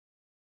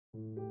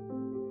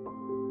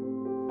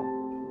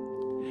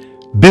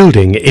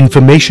Building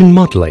information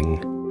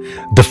modeling,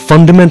 the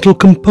fundamental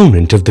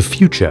component of the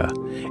future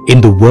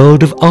in the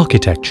world of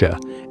architecture,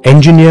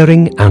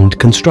 engineering and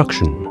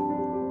construction.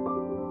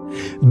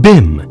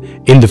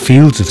 BIM in the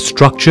fields of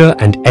structure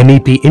and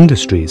MEP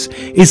industries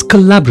is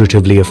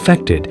collaboratively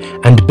affected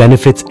and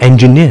benefits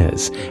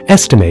engineers,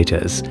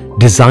 estimators,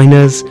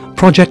 designers,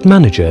 project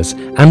managers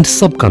and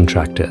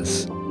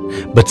subcontractors.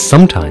 But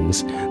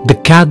sometimes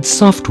the CAD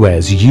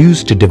softwares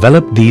used to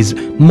develop these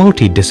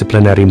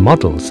multidisciplinary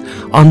models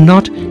are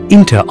not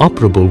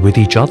interoperable with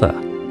each other.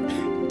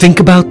 Think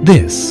about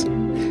this.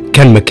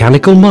 Can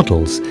mechanical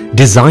models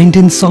designed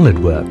in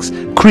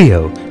SolidWorks,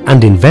 Creo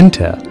and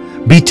Inventor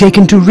be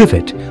taken to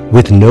Revit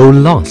with no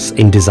loss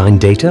in design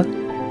data?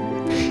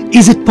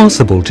 Is it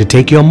possible to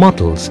take your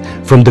models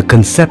from the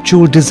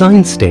conceptual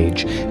design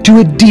stage to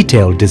a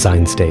detailed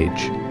design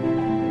stage?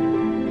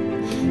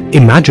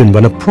 Imagine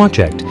when a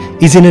project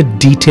is in a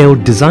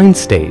detailed design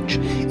stage,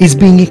 is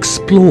being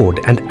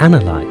explored and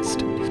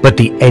analyzed, but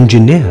the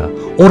engineer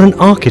or an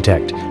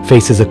architect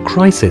faces a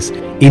crisis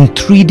in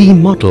 3D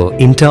model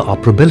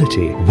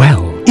interoperability.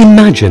 Well,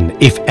 imagine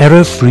if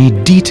error-free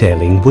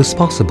detailing was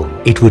possible.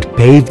 It would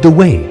pave the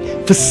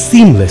way for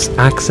seamless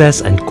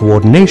access and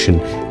coordination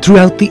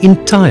throughout the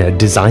entire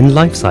design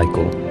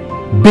lifecycle.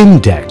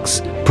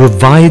 BIMDeX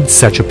provides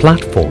such a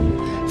platform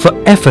for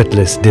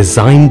effortless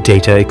design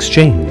data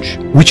exchange,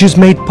 which is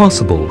made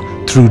possible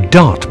through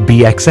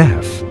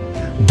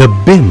 .bxf, the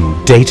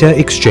BIM data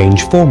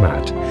exchange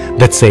format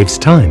that saves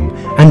time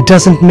and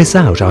doesn't miss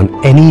out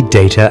on any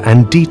data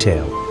and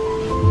detail.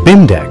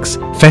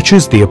 BIMDeX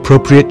fetches the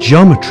appropriate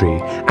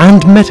geometry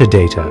and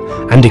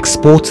metadata and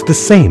exports the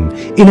same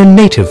in a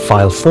native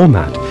file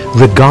format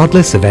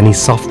regardless of any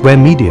software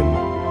medium.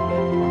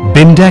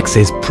 BIMDeX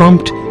is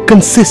prompt,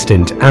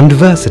 consistent and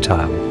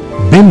versatile.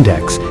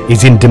 BIMDeX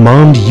is in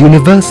demand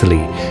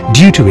universally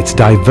due to its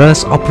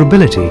diverse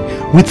operability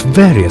with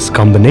various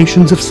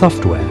combinations of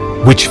software,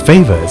 which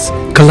favors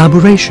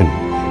collaboration,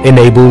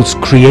 enables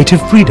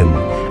creative freedom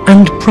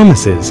and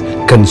promises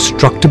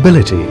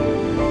constructability.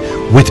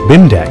 With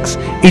BIMDeX,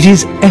 it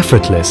is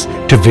effortless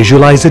to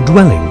visualize a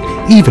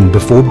dwelling even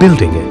before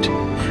building it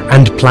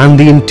and plan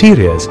the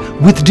interiors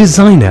with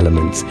design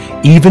elements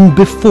even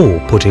before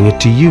putting it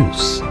to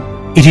use.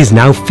 It is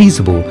now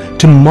feasible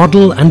to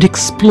model and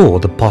explore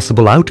the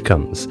possible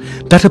outcomes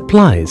that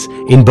applies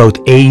in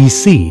both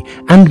AEC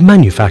and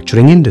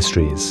manufacturing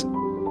industries.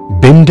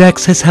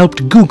 BIMDeX has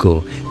helped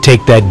Google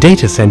take their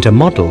data center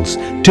models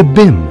to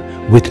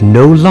BIM with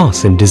no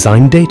loss in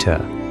design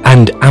data,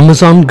 and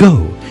Amazon Go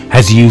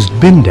has used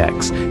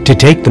BIMDeX to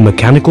take the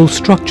mechanical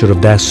structure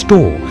of their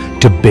store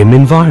to BIM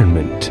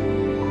environment.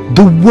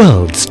 The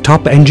world's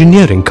top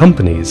engineering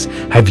companies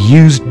have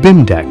used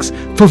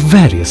BIMDeX for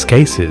various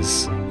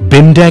cases.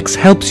 BIMDeX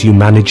helps you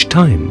manage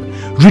time,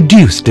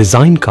 reduce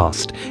design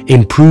cost,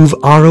 improve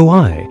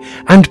ROI,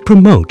 and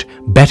promote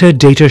better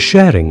data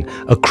sharing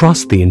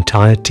across the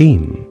entire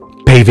team,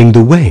 paving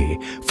the way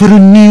for a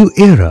new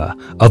era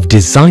of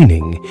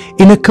designing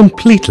in a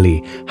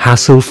completely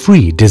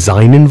hassle-free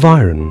design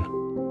environment.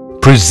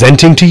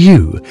 Presenting to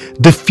you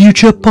the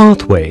future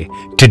pathway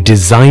to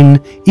design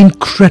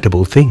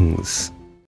incredible things.